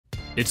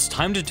It's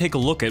time to take a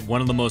look at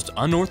one of the most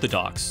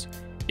unorthodox,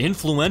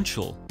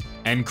 influential,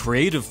 and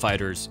creative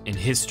fighters in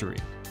history,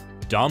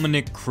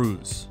 Dominik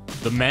Cruz.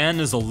 The man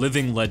is a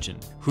living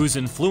legend who's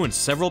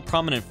influenced several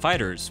prominent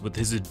fighters with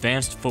his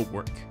advanced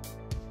footwork.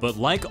 But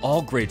like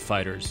all great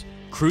fighters,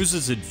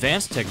 Cruz's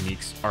advanced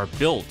techniques are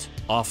built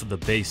off of the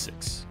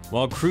basics.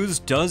 While Cruz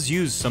does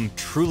use some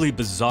truly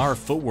bizarre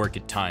footwork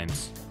at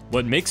times,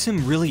 what makes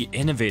him really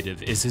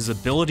innovative is his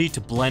ability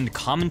to blend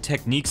common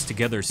techniques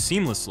together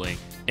seamlessly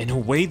in a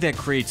way that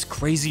creates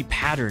crazy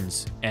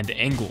patterns and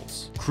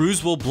angles.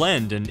 Cruz will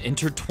blend and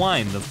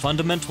intertwine the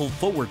fundamental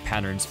footwork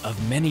patterns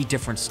of many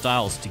different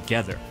styles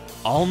together,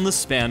 all in the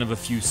span of a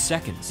few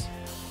seconds.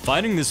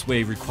 Fighting this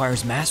way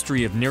requires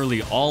mastery of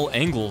nearly all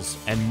angles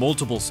and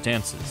multiple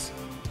stances.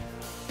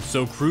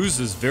 So Cruz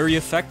is very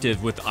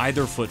effective with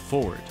either foot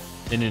forward,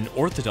 in an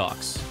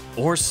orthodox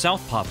or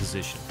southpaw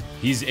position.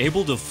 He's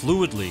able to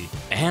fluidly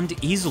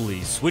and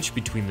easily switch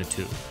between the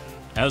two,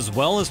 as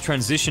well as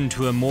transition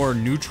to a more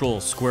neutral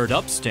squared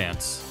up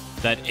stance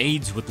that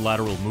aids with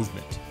lateral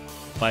movement.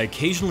 By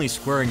occasionally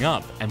squaring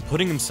up and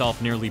putting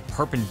himself nearly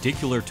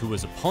perpendicular to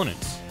his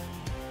opponents,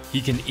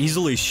 he can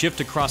easily shift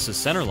across the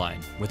center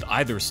line with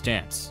either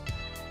stance.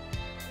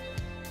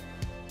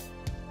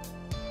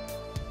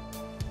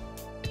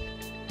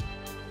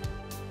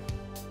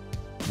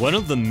 One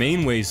of the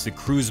main ways that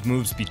Cruz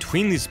moves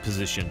between these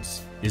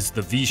positions is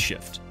the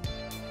V-shift.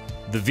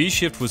 The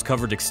V-shift was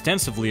covered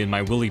extensively in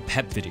my Willie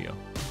Pep video,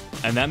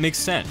 and that makes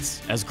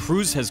sense, as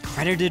Cruz has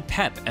credited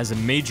Pep as a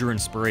major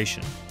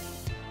inspiration.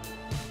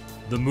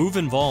 The move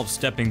involves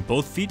stepping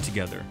both feet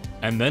together,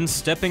 and then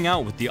stepping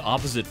out with the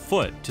opposite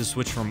foot to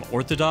switch from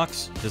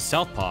orthodox to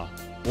southpaw,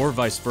 or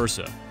vice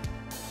versa.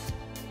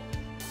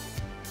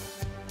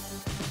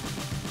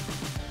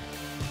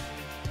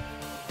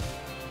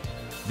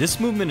 This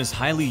movement is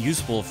highly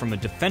useful from a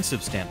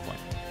defensive standpoint,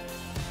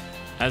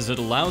 as it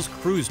allows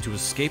Cruz to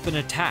escape an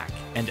attack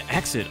and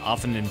exit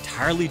off an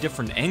entirely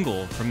different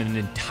angle from an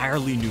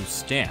entirely new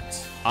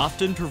stance,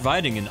 often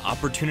providing an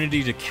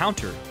opportunity to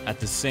counter at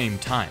the same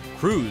time.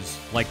 Cruz,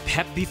 like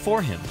Pep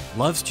before him,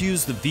 loves to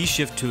use the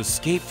V-shift to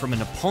escape from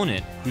an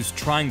opponent who's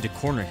trying to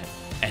corner him,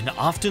 and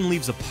often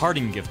leaves a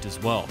parting gift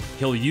as well.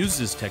 He'll use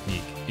this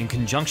technique, in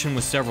conjunction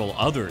with several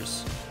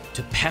others,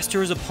 to pester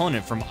his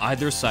opponent from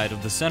either side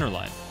of the center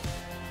line.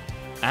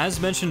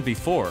 As mentioned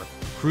before,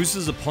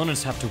 Cruz's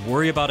opponents have to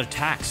worry about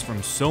attacks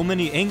from so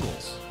many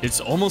angles. It's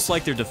almost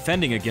like they're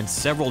defending against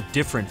several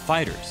different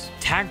fighters,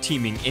 tag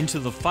teaming into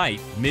the fight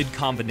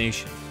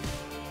mid-combination.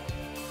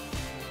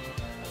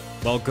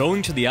 While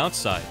going to the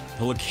outside,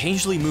 he'll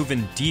occasionally move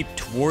in deep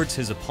towards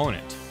his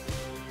opponent.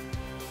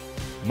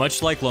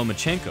 Much like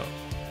Lomachenko,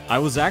 I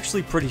was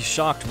actually pretty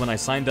shocked when I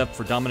signed up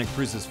for Dominik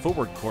Cruz's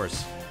footwork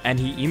course, and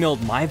he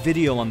emailed my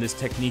video on this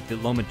technique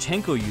that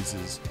Lomachenko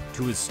uses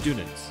to his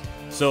students.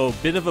 So,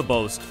 bit of a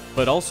boast,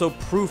 but also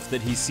proof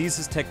that he sees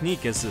his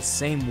technique as the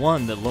same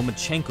one that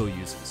Lomachenko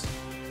uses.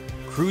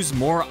 Cruz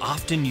more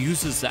often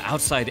uses the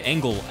outside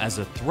angle as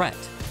a threat,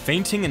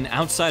 feinting an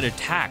outside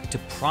attack to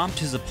prompt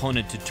his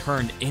opponent to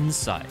turn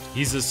inside.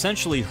 He's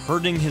essentially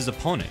hurting his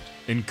opponent,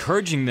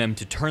 encouraging them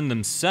to turn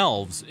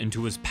themselves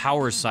into his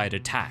power side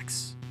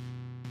attacks.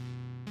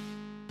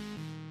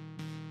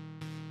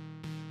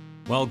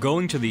 While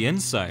going to the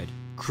inside,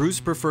 Cruz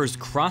prefers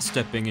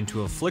cross-stepping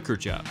into a flicker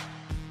jab.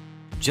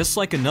 Just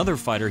like another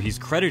fighter he's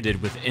credited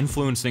with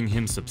influencing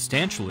him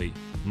substantially,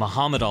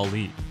 Muhammad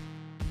Ali.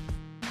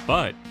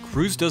 But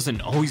Cruz doesn't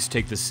always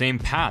take the same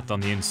path on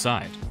the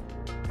inside.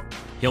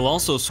 He'll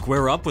also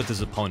square up with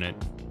his opponent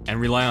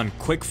and rely on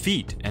quick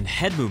feet and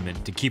head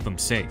movement to keep him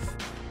safe.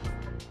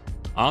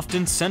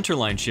 Often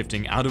centerline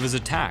shifting out of his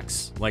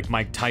attacks, like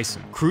Mike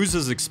Tyson. Cruz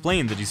has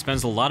explained that he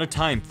spends a lot of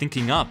time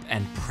thinking up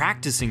and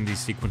practicing these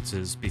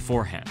sequences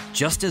beforehand,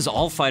 just as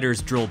all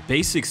fighters drill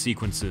basic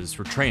sequences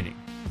for training.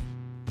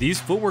 These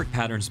footwork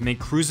patterns make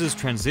Cruz's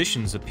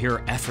transitions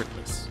appear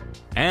effortless,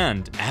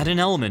 and add an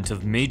element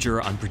of major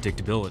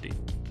unpredictability.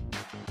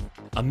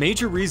 A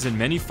major reason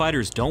many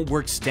fighters don't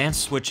work stance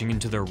switching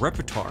into their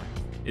repertoire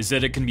is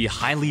that it can be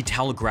highly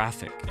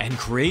telegraphic and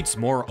creates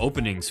more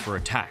openings for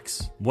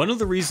attacks. One of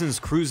the reasons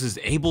Cruz is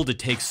able to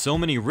take so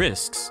many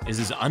risks is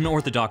his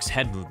unorthodox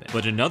head movement,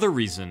 but another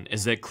reason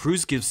is that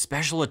Cruz gives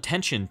special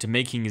attention to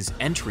making his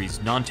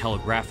entries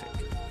non-telegraphic.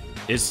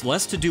 It's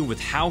less to do with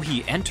how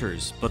he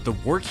enters, but the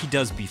work he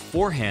does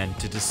beforehand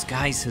to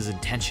disguise his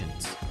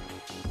intentions.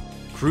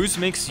 Cruz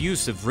makes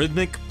use of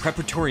rhythmic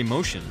preparatory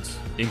motions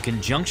in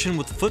conjunction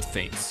with foot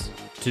feints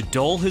to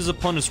dull his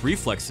opponent's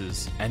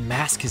reflexes and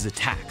mask his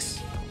attacks.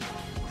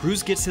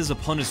 Cruz gets his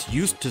opponents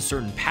used to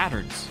certain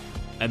patterns,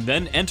 and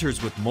then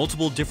enters with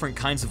multiple different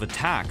kinds of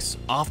attacks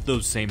off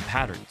those same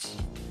patterns.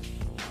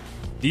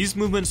 These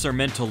movements are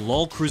meant to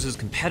lull Cruz's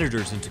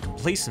competitors into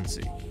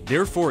complacency,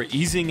 therefore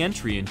easing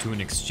entry into an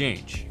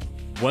exchange.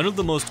 One of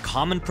the most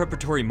common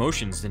preparatory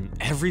motions in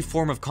every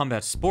form of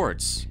combat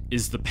sports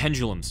is the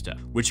pendulum step,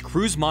 which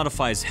Cruz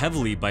modifies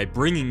heavily by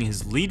bringing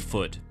his lead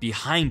foot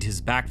behind his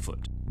back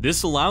foot.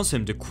 This allows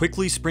him to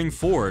quickly spring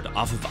forward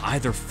off of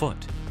either foot.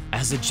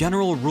 As a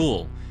general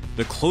rule,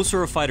 The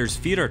closer a fighter's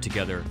feet are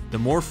together, the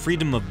more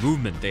freedom of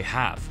movement they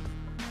have.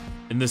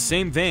 In the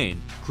same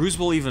vein, Cruz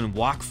will even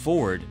walk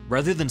forward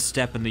rather than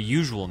step in the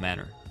usual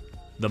manner.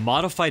 The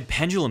modified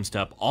pendulum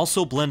step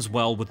also blends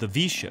well with the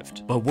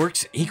V-shift, but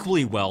works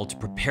equally well to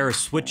prepare a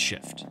switch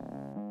shift.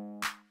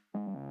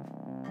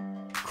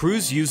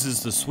 Cruz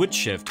uses the switch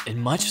shift in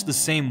much the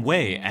same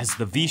way as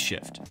the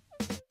V-shift,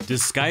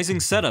 disguising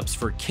setups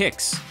for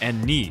kicks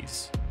and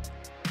knees.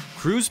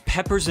 Cruz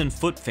peppers in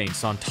foot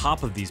feints on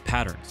top of these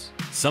patterns,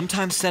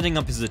 sometimes setting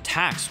up his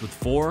attacks with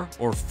 4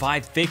 or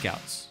 5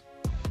 fakeouts.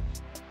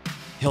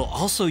 He'll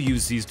also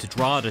use these to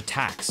draw out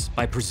attacks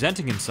by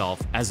presenting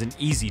himself as an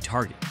easy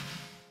target.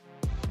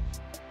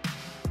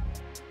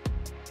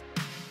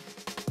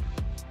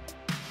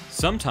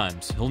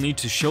 Sometimes he'll need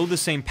to show the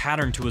same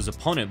pattern to his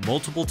opponent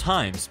multiple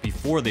times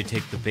before they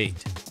take the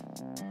bait.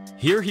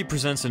 Here he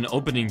presents an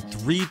opening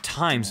 3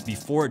 times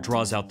before it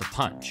draws out the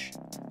punch.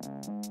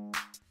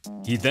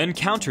 He then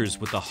counters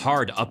with a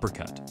hard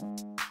uppercut.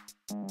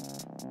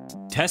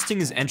 Testing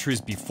his entries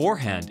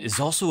beforehand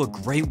is also a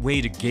great way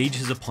to gauge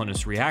his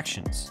opponent's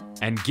reactions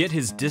and get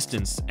his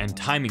distance and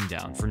timing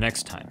down for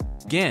next time.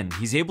 Again,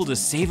 he's able to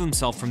save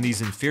himself from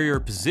these inferior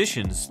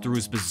positions through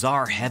his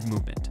bizarre head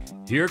movement.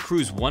 Here,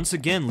 Cruz once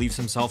again leaves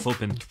himself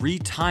open 3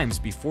 times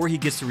before he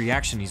gets the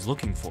reaction he's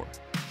looking for.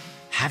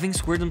 Having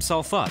squared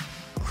himself up,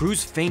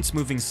 Cruz feints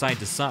moving side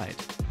to side,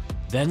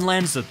 then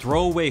lands a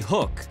throwaway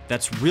hook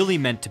that's really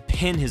meant to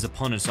pin his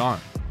opponent's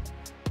arm.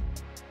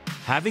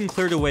 Having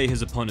cleared away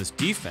his opponent's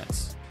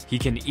defense, he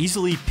can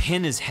easily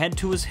pin his head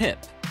to his hip,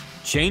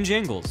 change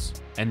angles,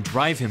 and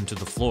drive him to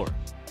the floor.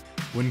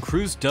 When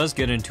Cruz does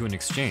get into an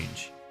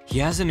exchange, he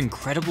has an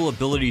incredible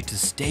ability to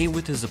stay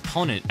with his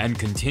opponent and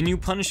continue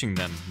punishing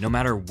them no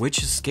matter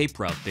which escape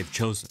route they've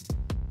chosen.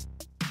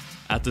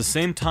 At the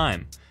same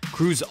time,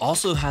 Cruz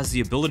also has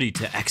the ability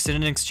to exit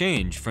an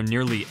exchange from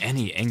nearly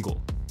any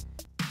angle,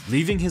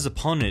 leaving his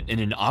opponent in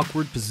an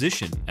awkward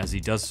position as he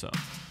does so.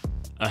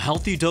 A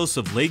healthy dose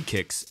of leg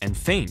kicks and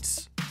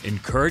feints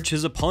encourage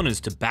his opponents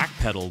to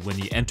backpedal when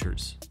he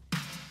enters.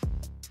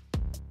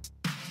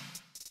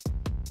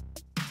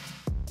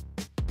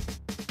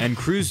 And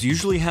Cruz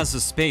usually has the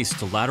space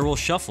to lateral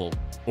shuffle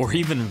or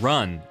even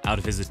run out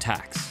of his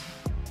attacks.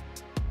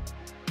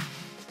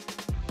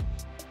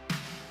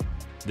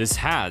 This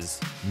has,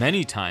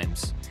 many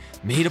times,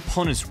 made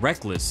opponents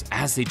reckless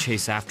as they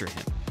chase after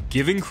him,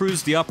 giving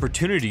Cruz the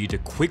opportunity to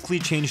quickly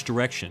change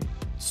direction,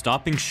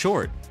 stopping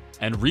short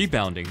and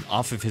rebounding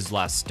off of his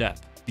last step.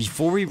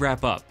 Before we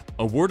wrap up,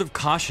 a word of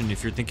caution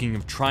if you're thinking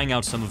of trying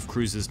out some of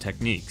Cruz's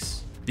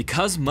techniques.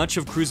 Because much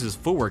of Cruz's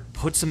footwork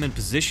puts him in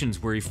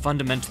positions where he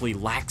fundamentally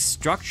lacks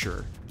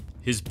structure,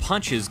 his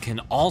punches can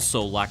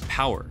also lack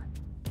power,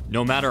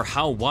 no matter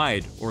how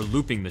wide or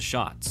looping the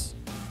shots.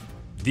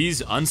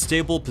 These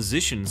unstable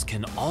positions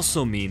can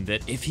also mean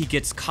that if he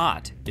gets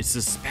caught, it's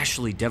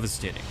especially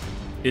devastating.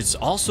 It's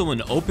also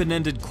an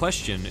open-ended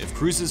question if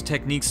Cruz's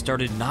techniques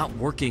started not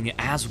working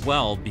as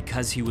well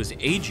because he was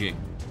aging,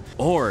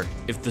 or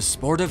if the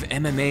sport of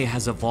MMA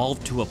has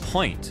evolved to a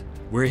point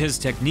where his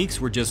techniques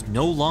were just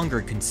no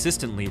longer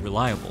consistently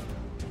reliable.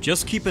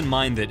 Just keep in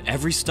mind that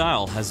every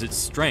style has its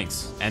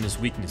strengths and its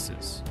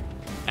weaknesses,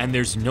 and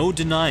there's no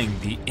denying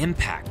the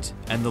impact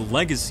and the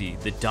legacy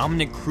that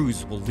Dominik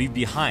Cruz will leave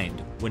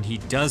behind when he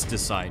does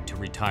decide to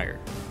retire,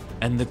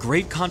 and the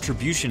great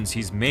contributions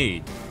he's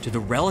made to the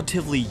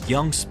relatively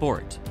young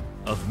sport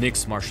of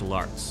mixed martial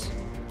arts.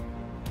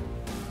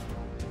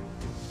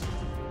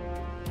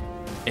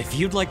 If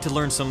you'd like to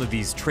learn some of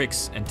these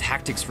tricks and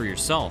tactics for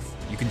yourself,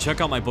 you can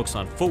check out my books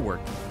on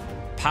footwork,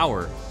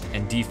 power,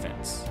 and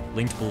defense,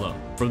 linked below.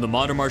 From The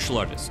Modern Martial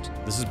Artist,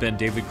 this has been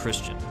David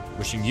Christian,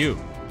 wishing you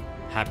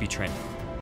happy training.